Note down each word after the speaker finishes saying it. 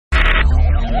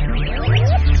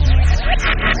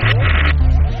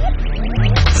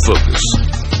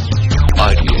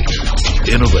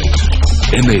innovate,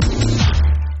 enable.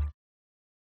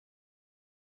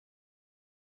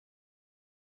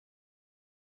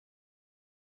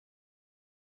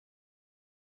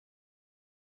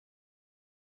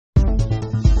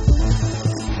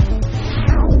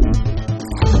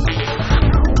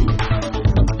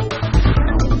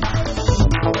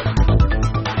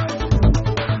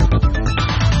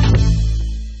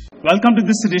 Welcome to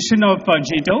this edition of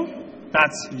JITO,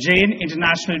 that's Jain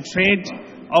International Trade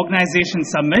Organization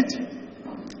Summit.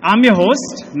 I'm your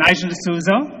host, Nigel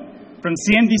D'Souza from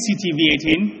CNBC TV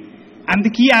 18, and the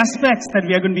key aspects that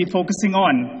we are going to be focusing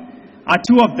on are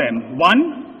two of them.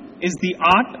 One is the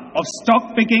art of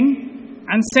stock picking,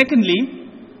 and secondly,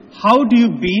 how do you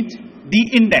beat the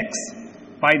index?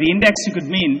 By the index, you could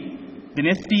mean the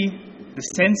Nifty, the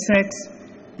Sensex,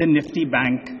 the Nifty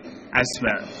Bank as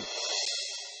well.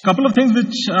 Couple of things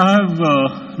which I have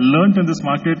learnt in this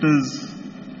market is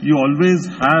you always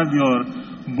have your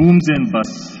booms and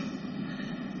busts.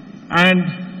 And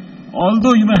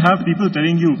although you may have people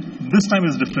telling you this time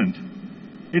is different,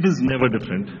 it is never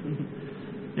different.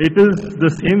 It is the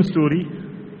same story.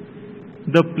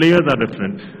 The players are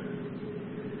different.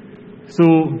 So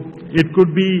it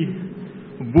could be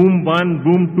boom 1,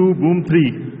 boom 2, boom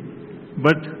 3,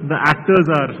 but the actors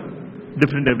are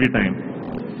different every time.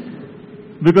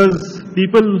 Because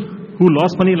people who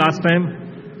lost money last time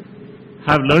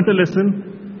have learnt a lesson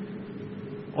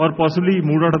or possibly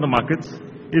moved out of the markets.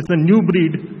 It's the new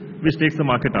breed which takes the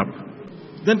market up.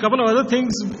 Then a couple of other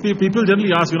things people generally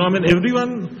ask,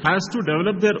 everyone has to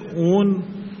develop their own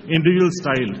individual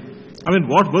style.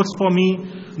 What works for me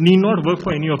need not work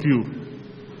for any of you.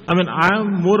 I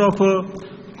am more of a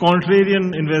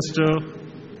contrarian investor.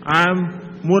 I am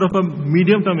more of a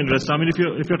medium-term investor.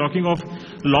 If you're talking of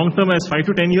long-term as 5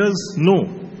 to 10 years,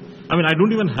 no. I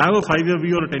don't even have a 5-year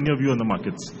view or a 10-year view on the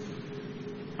markets.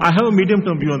 I have a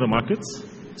medium-term view on the markets.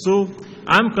 So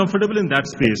I'm comfortable in that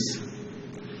space.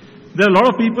 There are a lot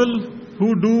of people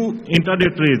who do intraday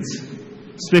trades,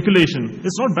 speculation.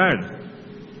 It's not bad.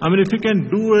 If you can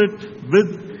do it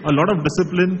with a lot of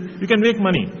discipline, you can make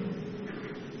money.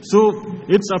 So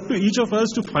it's up to each of us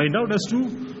to find out as to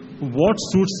what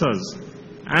suits us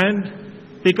and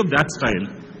take up that style.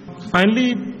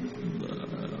 Finally,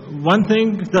 one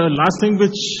thing, the last thing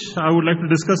which I would like to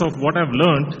discuss of what I've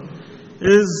learned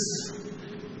is,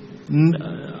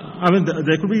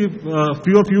 there could be a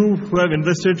few of you who have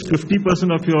invested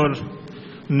 50% of your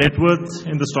net worth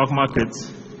in the stock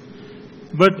markets.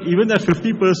 But even that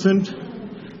 50%,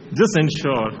 just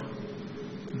ensure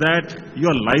that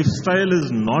your lifestyle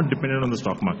is not dependent on the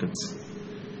stock markets.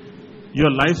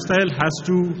 Your lifestyle has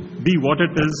to be what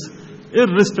it is,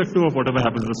 irrespective of whatever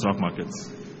happens in the stock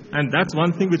markets. And that's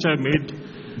one thing which I've made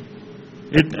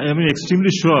it,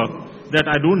 extremely sure that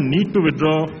I don't need to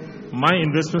withdraw my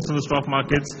investments in the stock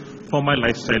markets for my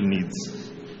lifestyle needs.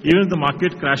 Even if the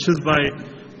market crashes by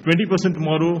 20%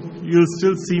 tomorrow, you'll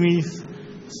still see me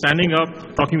standing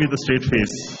up, talking with a straight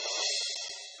face.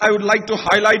 I would like to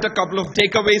highlight a couple of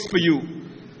takeaways for you.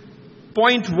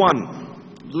 Point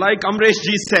 1, like Amresh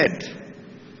ji said,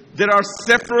 there are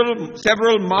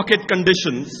several market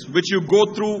conditions which you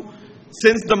go through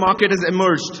since the market has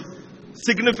emerged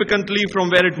significantly from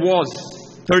where it was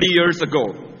 30 years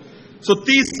ago. So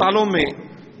 30 सालों में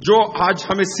जो आज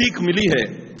हमें सीख मिली है,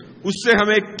 उससे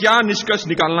हमें क्या निष्कर्ष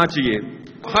निकालना चाहिए?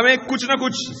 हमें कुछ ना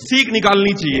कुछ सीख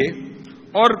निकालनी चाहिए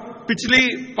और पिछली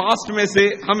पास्ट में से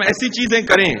हम ऐसी चीजें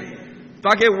करें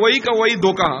ताकि वही का वही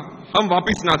धोखा हम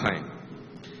वापस ना खाएं.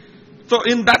 So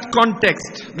in that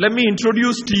context, let me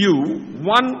introduce to you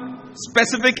one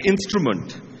specific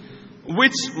instrument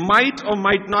which might or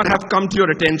might not have come to your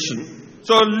attention.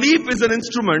 So LEAP is an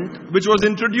instrument which was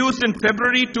introduced in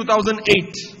February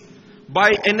 2008 by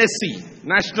NSE,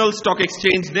 National Stock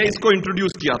Exchange ने इसको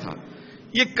introduce किया था.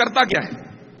 ये करता क्या है?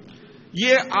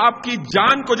 ये आपकी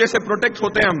जान को जैसे प्रोटेक्ट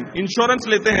होते हैं, हम इंश्योरेंस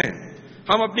लेते हैं,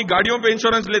 हम अपनी गाड़ियों पे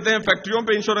इंश्योरेंस लेते हैं, फैक्ट्रियों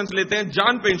पे इंश्योरेंस लेते हैं,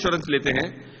 जान पे इंश्योरेंस लेते हैं,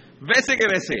 वैसे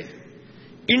के वैसे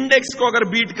इंडेक्स को अगर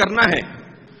बीट करना है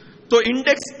तो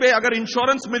इंडेक्स पे अगर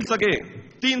इंश्योरेंस मिल सके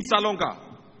 3 सालों का,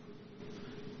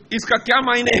 इसका क्या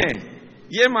मायने है?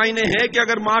 ये मायने है कि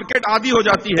अगर मार्केट आधी हो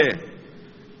जाती है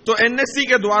तो एनएससी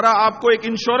के द्वारा आपको एक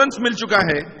इंश्योरेंस मिल चुका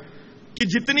है कि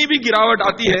जितनी भी गिरावट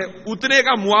आती है उतने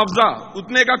का मुआवजा,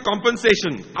 उतने का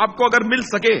कॉम्पनसेशन आपको अगर मिल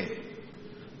सके.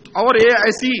 और ये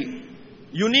ऐसी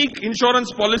यूनिक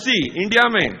इंश्योरेंस पॉलिसी इंडिया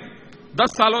में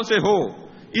 10 सालों से हो,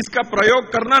 इसका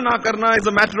प्रयोग करना ना करना is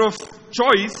a matter of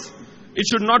choice. It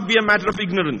should not be a matter of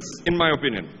ignorance in my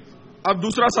opinion. अब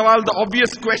दूसरा सवाल, the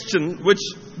obvious question which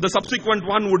the subsequent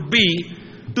one would be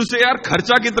to से यार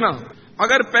खर्चा कितना?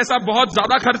 अगर पैसा बहुत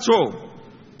ज्यादा खर्च हो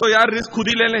तो यार रिस्क खुद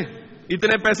ही ले लें.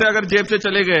 इतने पैसे अगर जेब से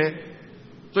चले गए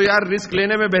तो यार रिस्क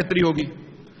लेने में बेहतरी होगी.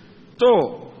 तो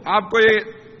आपको ये,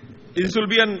 this will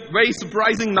be a very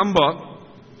surprising number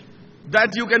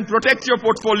that you can protect your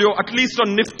portfolio at least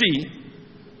on Nifty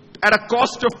at a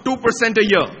cost of 2% a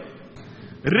year.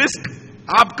 Risk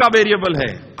आपका वेरिएबल है,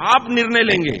 आप निर्णय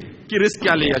लेंगे कि रिस्क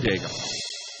क्या लिया जाएगा.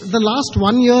 The last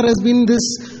 1 year has been this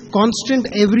constant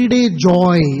everyday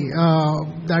joy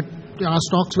that our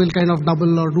stocks will kind of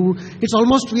double or do. It's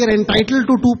almost we are entitled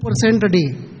to 2% a day.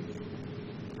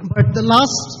 But the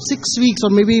last 6 weeks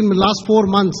or maybe last 4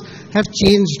 months have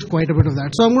changed quite a bit of that.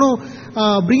 So I'm going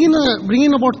to bring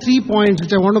in about 3 points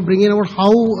which I want to bring in about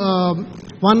how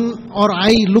one or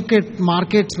I look at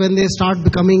markets when they start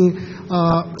becoming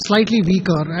slightly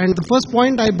weaker. And the first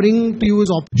point I bring to you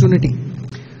is opportunity.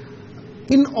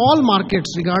 In all markets,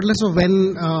 regardless of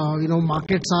when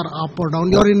markets are up or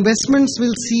down, your investments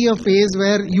will see a phase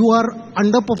where you are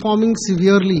underperforming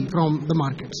severely from the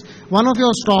markets. One of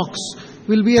your stocks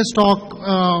will be a stock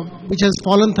which has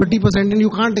fallen 30% and you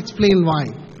can't explain why.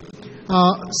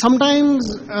 Sometimes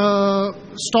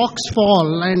stocks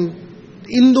fall, and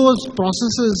in those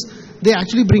processes they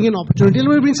actually bring in opportunity.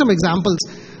 Let me bring some examples.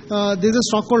 There's a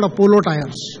stock called Apollo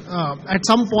Tires. At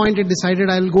some point it decided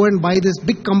I will go and buy this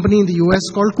big company in the US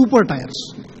called Cooper Tires.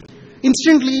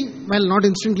 Instantly, well not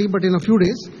instantly but in a few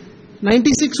days,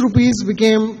 96 rupees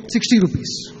became 60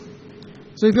 rupees.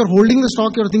 So if you're holding the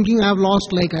stock, you're thinking I have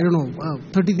lost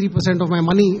 33% of my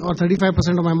money or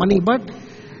 35% of my money. But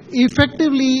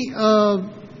effectively,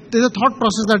 there's a thought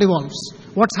process that evolves.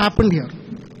 What's happened here?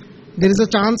 There is a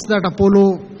chance that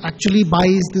Apollo actually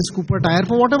buys this Cooper tire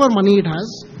for whatever money it has.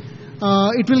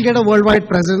 It will get a worldwide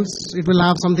presence. It will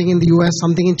have something in the US,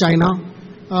 something in China.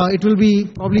 It will be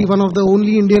probably one of the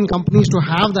only Indian companies to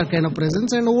have that kind of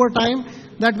presence. And over time,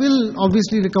 that will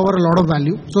obviously recover a lot of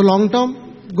value. So long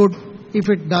term, good if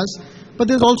it does. But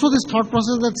there's also this thought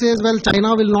process that says, well,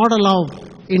 China will not allow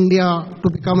India to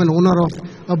become an owner of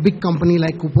a big company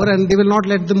like Cooper, and they will not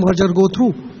let the merger go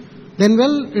through. Then,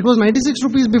 well, it was 96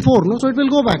 rupees before, no? So it will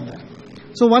go back there.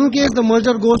 So one case the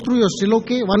merger goes through, you're still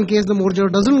okay. One case the merger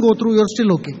doesn't go through, you're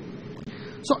still okay.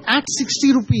 So at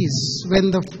 60 rupees,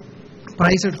 when the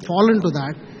price had fallen to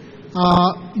that,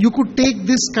 you could take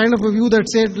this kind of a view that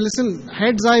said, listen,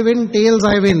 heads I win, tails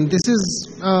I win. This is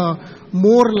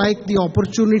more like the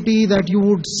opportunity that you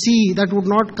would see that would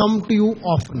not come to you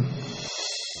often.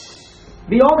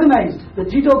 We organized the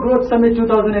JITO Growth Summit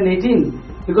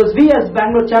 2018 because we as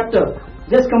Bangalore chapter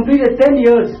just completed 10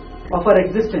 years of our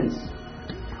existence.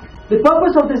 The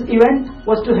purpose of this event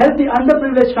was to help the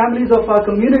underprivileged families of our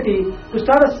community to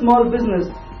start a small business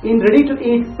in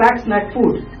ready-to-eat packed snack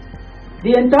food.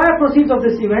 The entire proceeds of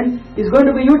this event is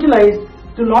going to be utilized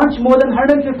to launch more than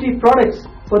 150 products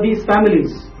for these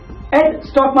families. At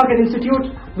Stock Market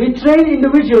Institute, we train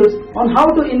individuals on how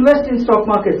to invest in stock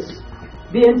markets.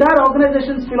 The entire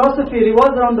organization's philosophy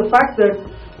revolves around the fact that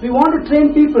we want to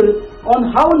train people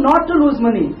on how not to lose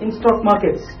money in stock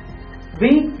markets.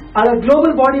 We are a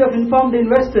global body of informed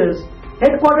investors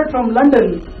headquartered from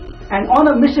London and on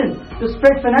a mission to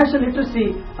spread financial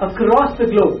literacy across the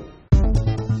globe.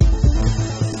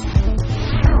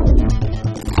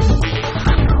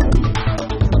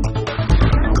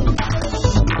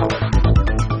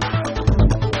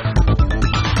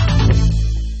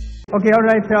 Okay, all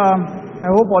right. I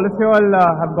hope all of you all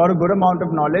have got a good amount of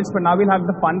knowledge, but now we'll have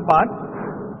the fun part.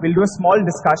 We'll do a small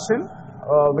discussion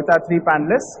with our three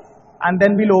panelists, and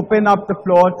then we'll open up the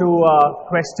floor to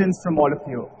questions from all of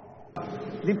you.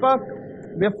 Deepak,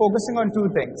 we're focusing on two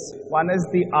things. One is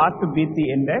the art to beat the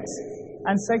index,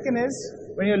 and second is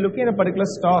when you're looking at a particular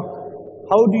stock,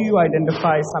 how do you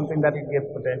identify something that will give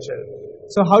potential?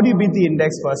 So how do you beat the index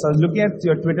first? I was looking at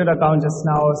your Twitter account just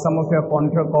now, some of your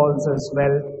contra calls as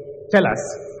well. Tell us,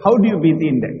 how do you beat the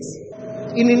index?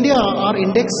 In India, our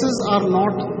indexes are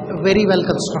not very well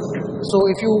constructed. So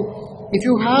if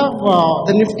you have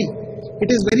the Nifty, it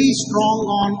is very strong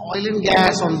on oil and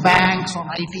gas, on banks, on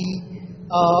IT,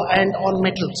 and on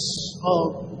metals.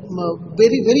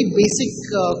 Very, very basic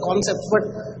concepts, but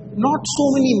not so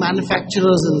many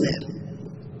manufacturers in there.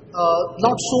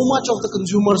 Not so much of the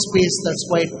consumer space that's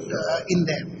quite in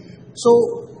there.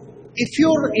 So if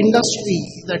your industry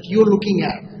that you're looking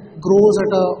at grows at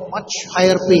a much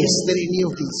higher pace than any of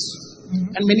these,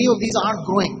 and many of these are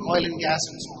growing, oil and gas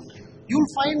and so on,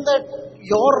 you'll find that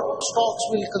your stocks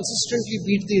will consistently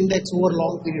beat the index over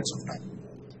long periods of time.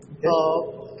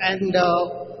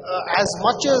 As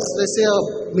much as, let's say, a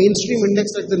mainstream index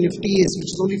like the Nifty is,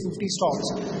 which is only 50 stocks,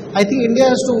 I think India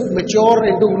has to mature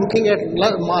into looking at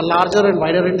larger and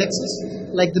wider indexes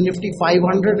like the Nifty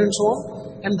 500 and so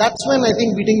on, And that's when I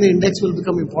think beating the index will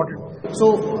become important.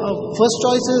 So first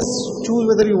choice is choose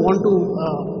whether you want to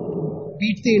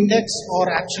beat the index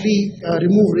or actually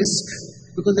remove risk,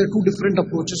 because there are two different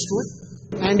approaches to it.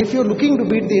 And if you're looking to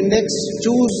beat the index,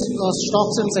 choose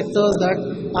stocks and sectors that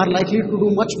are likely to do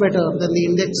much better than the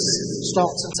index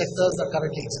stocks and sectors that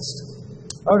currently exist.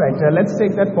 All right, let's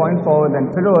take that point forward then.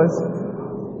 Firoz,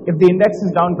 if the index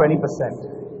is down 20%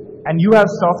 and you have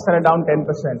stocks that are down 10%,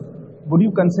 would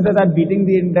you consider that beating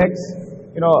the index?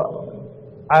 You know,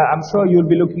 I'm sure you'll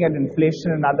be looking at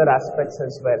inflation and other aspects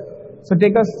as well. So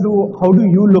take us through, how do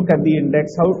you look at the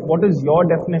index? What is your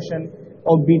definition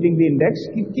of beating the index?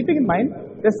 Keeping in mind,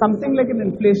 there's something like an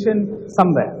inflation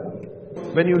somewhere.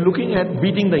 When you're looking at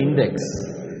beating the index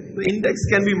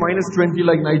can be minus 20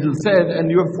 like Nigel said, and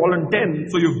you have fallen 10,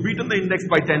 so you've beaten the index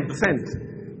by 10%.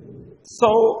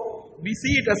 So we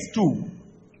see it as two.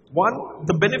 One,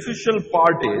 the beneficial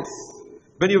part is,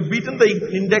 when you've beaten the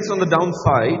index on the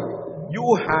downside, you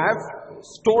have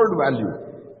stored value.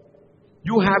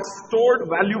 You have stored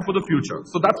value for the future.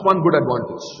 So that's one good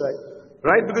advantage.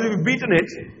 Right? Because if you've beaten it,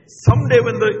 someday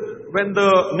when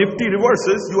the Nifty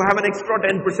reverses, you have an extra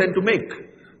 10% to make.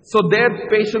 So there,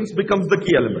 patience becomes the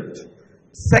key element.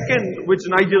 Second, which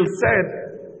Nigel said,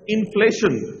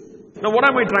 inflation. Now what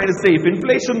am I trying to say? If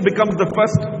inflation becomes the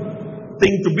first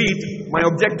thing to beat, my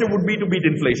objective would be to beat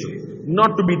inflation,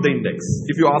 not to beat the index,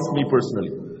 if you ask me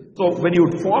personally. So when you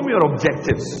form your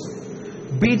objectives,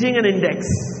 beating an index,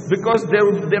 because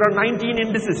there are 19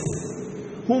 indices,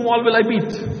 whom all will I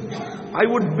beat? I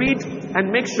would beat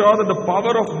and make sure that the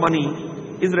power of money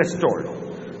is restored.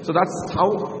 So that's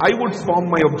how I would form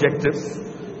my objectives,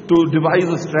 to devise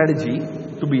a strategy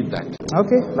to beat that.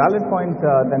 Okay, valid point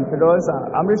then, Firoz.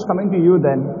 Amrish, coming to you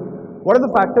then. What are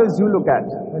the factors you look at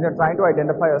when you're trying to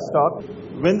identify a stock?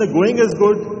 When the going is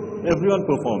good, everyone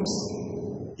performs.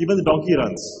 Even the donkey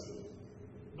runs.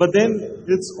 But then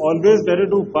it's always better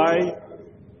to buy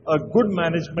a good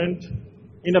management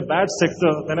in a bad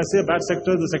sector. When I say a bad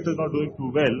sector, the sector is not doing too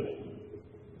well,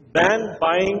 than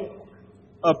buying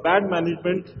a bad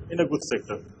management in a good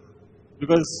sector.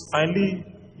 Because finally,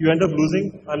 you end up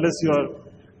losing unless you are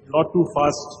not too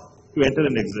fast to enter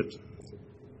and exit.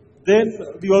 Then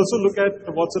we also look at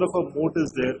what sort of a moat is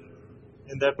there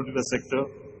in that particular sector,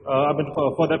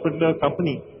 for that particular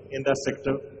company in that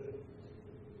sector.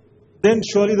 Then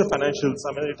surely the financials,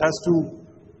 it has to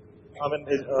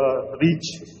reach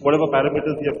whatever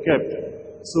parameters we have kept.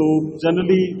 So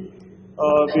generally,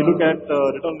 we look at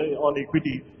return on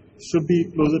equity should be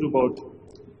closer to about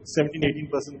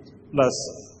 17-18% plus.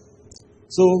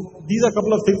 So these are a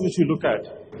couple of things which we look at.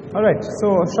 All right, so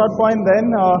short point then,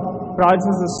 Praj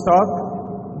is a stock,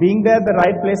 being there at the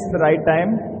right place at the right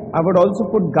time. I would also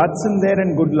put guts in there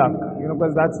and good luck,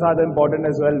 because that's rather important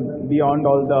as well, beyond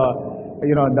all the,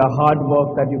 the hard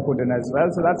work that you put in as well.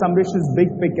 So that's Amrish's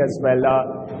big pick as well.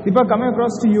 Deepa, coming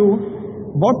across to you,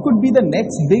 what could be the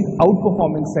next big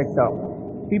outperforming sector?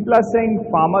 People are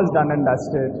saying pharma's done and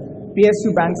dusted.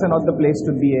 PSU banks are not the place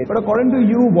to be in. But according to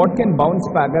you, what can bounce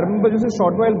back? I remember just a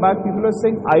short while back, people were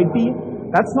saying IT,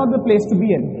 that's not the place to be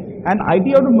in. And IT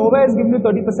out of nowhere has given you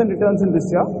 30% returns in this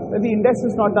year, but the index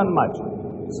has not done much.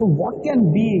 So what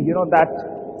can be,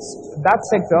 that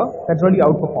sector that really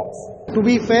outperforms? To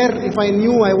be fair, if I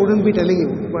knew, I wouldn't be telling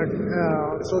you. But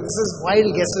so this is wild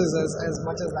guesses as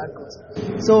much as that goes.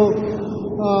 So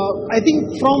I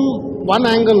think from one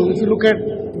angle, if you look at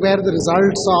where the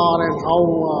results are and how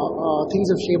things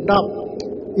have shaped up,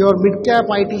 your mid-cap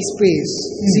IT space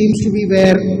seems to be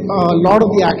where a lot of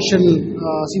the action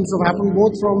seems to have happened,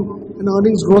 both from an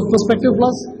earnings growth perspective,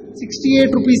 plus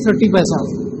 68 rupees 30 paisa,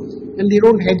 and they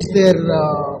don't hedge their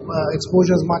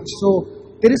exposures much. So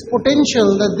there is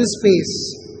potential that this space,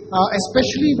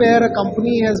 especially where a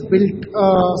company has built a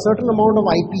certain amount of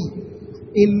IP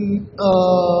in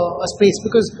a space,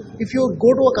 because if you go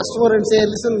to a customer and say,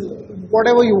 listen,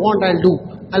 whatever you want, I'll do.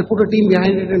 I'll put a team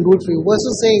behind it and do it for you.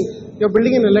 Versus saying, you're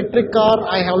building an electric car,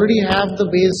 I already have the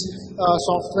base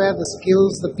software, the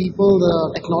skills, the people,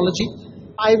 the technology.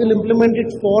 I will implement it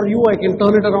for you. I can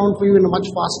turn it around for you in a much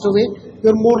faster way.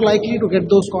 You're more likely to get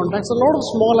those contracts. A lot of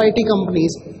small IT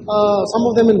companies, some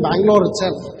of them in Bangalore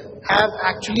itself, have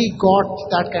actually got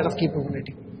that kind of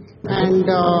capability. And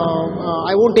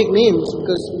I won't take names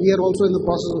because we are also in the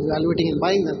process of evaluating and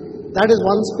buying them. That is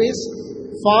one space.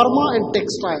 Pharma and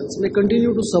textiles may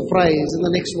continue to surprise in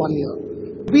the next 1 year.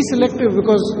 Be selective,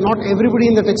 because not everybody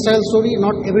in the textile story,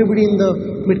 not everybody in the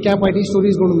mid-cap IT story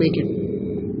is going to make it.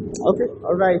 Okay,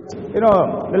 all right.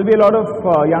 There'll be a lot of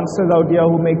youngsters out here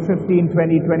who make 15,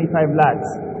 20, 25 lakhs.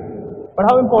 But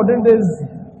how important is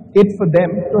it for them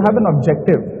to have an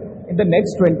objective in the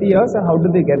next 20 years, and how do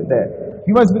they get there?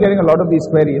 You must be getting a lot of these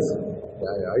queries.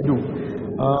 Yeah, I do.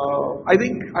 I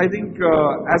think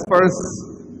as far as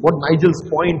what Nigel's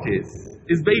point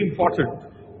is very important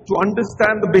to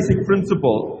understand the basic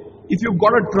principle. If you've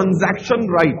got a transaction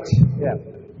right,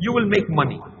 you will make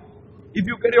money. If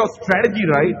you get your strategy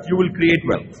right, you will create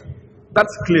wealth.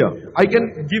 That's clear. I can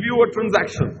give you a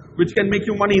transaction which can make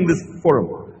you money in this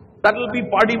forum. That will be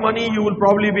party money. You will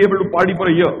probably be able to party for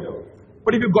a year.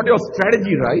 But if you got your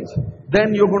strategy right,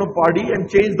 then you're going to party and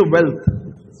change the wealth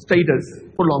status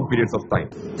for long periods of time.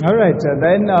 All right.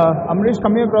 Then, Amrish,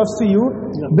 coming across to you,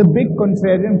 the big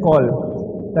contrarian call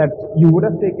that you would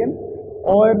have taken,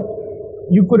 or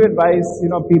you could advise,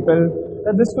 people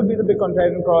that this could be the big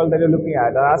contrarian call that you're looking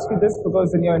at. I ask you this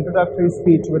because in your introductory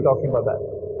speech, you were talking about that.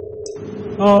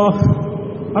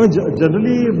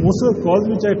 Generally, most of the calls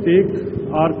which I take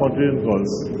are contrarian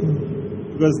calls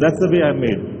because that's the way I'm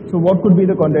made. So, what could be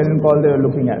the contrarian call that you're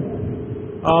looking at?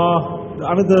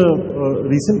 The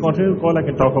recent contrarian call I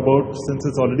can talk about since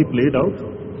it's already played out.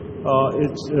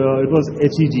 It was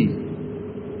HEG,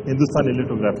 Hindustan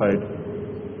Electrographite,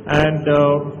 and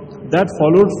that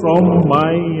followed from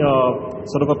my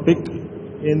sort of a pick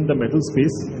in the metal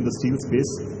space, in the steel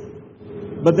space.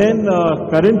 But then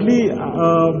currently,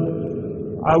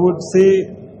 I would say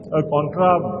a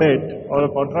contra bet or a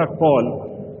contra call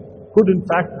could in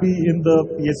fact be in the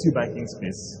PSU banking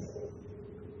space.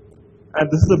 And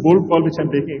this is a bold call which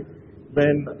I'm taking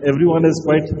when everyone is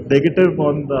quite negative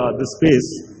on this space.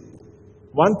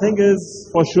 One thing is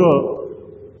for sure,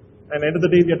 at the end of the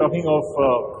day, we are talking of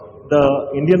the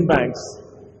Indian banks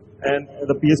and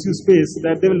the PSU space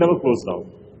that they will never close down.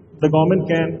 The government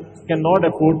cannot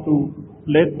afford to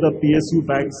let the PSU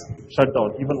banks shut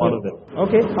down, even one of them.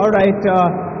 Okay, all right.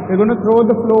 We're going to throw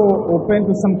the floor open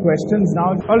to some questions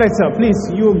now. All right, sir, please,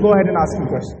 you go ahead and ask me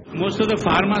questions. Most of the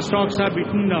pharma stocks are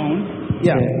beaten down.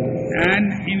 Yeah. And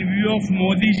in view of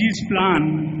Modi's plan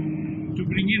to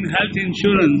bring in health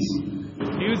insurance,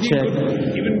 do you think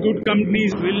even good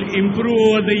companies will improve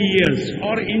over the years?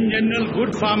 Or in general,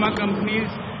 good pharma companies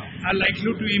are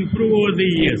likely to improve over the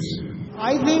years?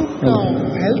 I think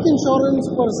health insurance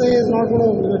per se is not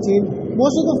going to change.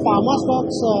 Most of the pharma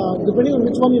stocks, depending on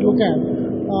which one you look at,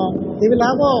 they will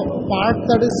have a part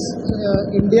that is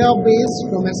India-based,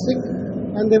 domestic,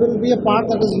 and there will be a part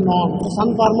that is non. Sun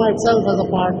Pharma itself has a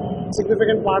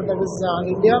significant part that is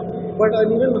India, but an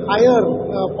even higher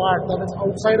part that is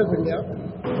outside of India.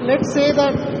 Let's say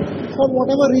that for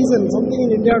whatever reason, something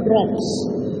in India drops,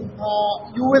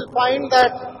 you will find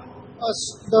that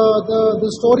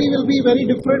the story will be very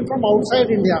different from outside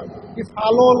India. If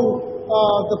Halol,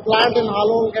 the plant in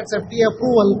Halol gets FDA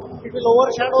approval, it will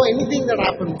overshadow anything that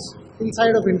happens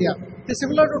inside of India. It's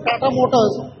similar to Tata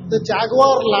Motors. The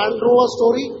Jaguar Land Rover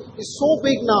story is so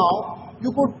big now,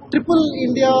 you could triple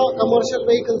India commercial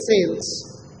vehicle sales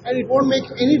and it won't make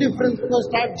any difference because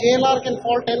that JLR can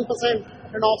fall 10%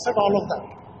 and offset all of that.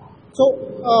 So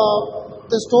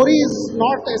the story is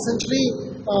not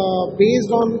essentially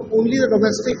based on only the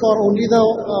domestic or only the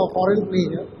foreign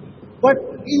player, but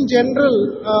in general,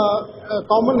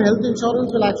 common health insurance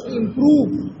will actually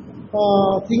improve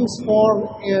things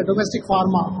for domestic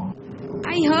pharma.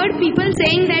 I heard people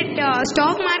saying that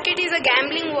stock market is a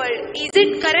gambling world. Is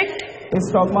it correct? Is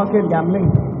stock market gambling?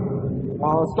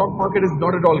 Stock market is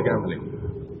not at all gambling.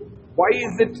 Why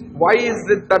is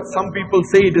it that some people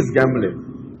say it is gambling?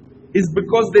 Is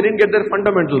because they didn't get their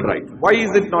fundamental right. Why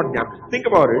is it not gambling? Think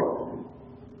about it.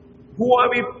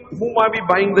 Whom are we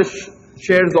buying the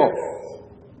shares of?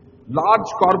 Large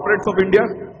corporates of India?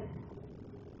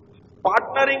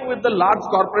 Partnering with the large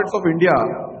corporates of India,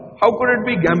 how could it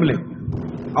be gambling?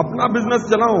 अपना business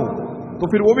चलाओ, तो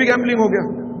फिर वो भी gambling हो गया.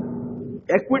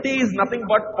 Equity is nothing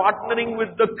but partnering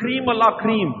with the cream a la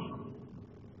cream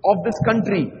of this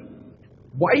country.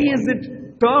 Why is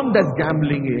it termed as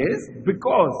gambling? Is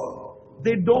because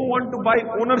they don't want to buy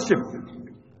ownership.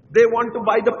 They want to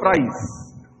buy the price.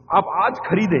 आप आज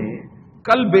खरीदें,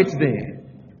 कल बेच दें,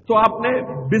 तो आपने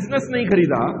business नहीं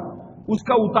खरीदा,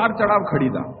 उसका उतार चढ़ाव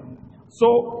खरीदा. So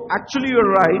actually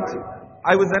you're right.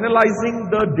 I was analyzing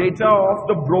the data of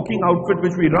the broking outfit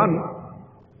which we run.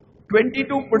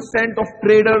 22% of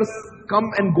traders come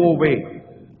and go away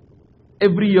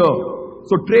every year.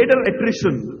 So trader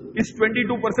attrition is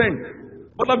 22%.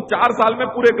 मतलब 4 साल में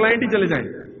पूरे क्लाइंट ही चले जाएं,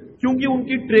 क्योंकि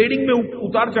उनकी ट्रेडिंग में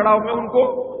उतार चढ़ाव में उनको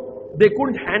they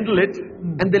couldn't handle it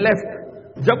and they left.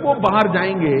 जब वो बाहर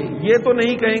जाएंगे, ये तो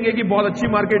नहीं कहेंगे कि बहुत अच्छी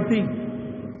मार्केट थी,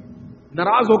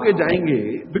 नाराज होके जाएंगे,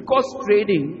 because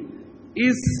trading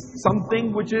is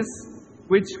something which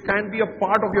can be a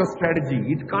part of your strategy.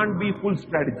 It can't be full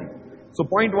strategy. So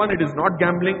point one, it is not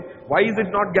gambling. Why is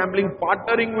it not gambling?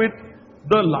 Partnering with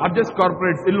the largest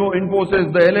corporates, Infosys,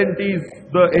 the L&Ts,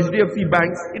 the HDFC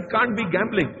banks, it can't be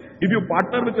gambling. If you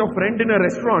partner with your friend in a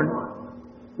restaurant,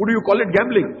 would you call it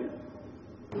gambling?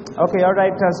 Okay, all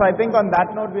right. So I think on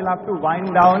that note, we'll have to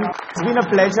wind down. It's been a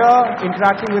pleasure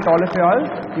interacting with all of you all.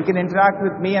 You can interact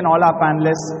with me and all our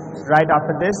panelists right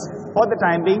after this. For the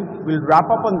time being, we'll wrap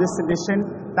up on this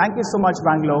edition. Thank you so much,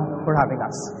 Bangalore, for having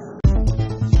us.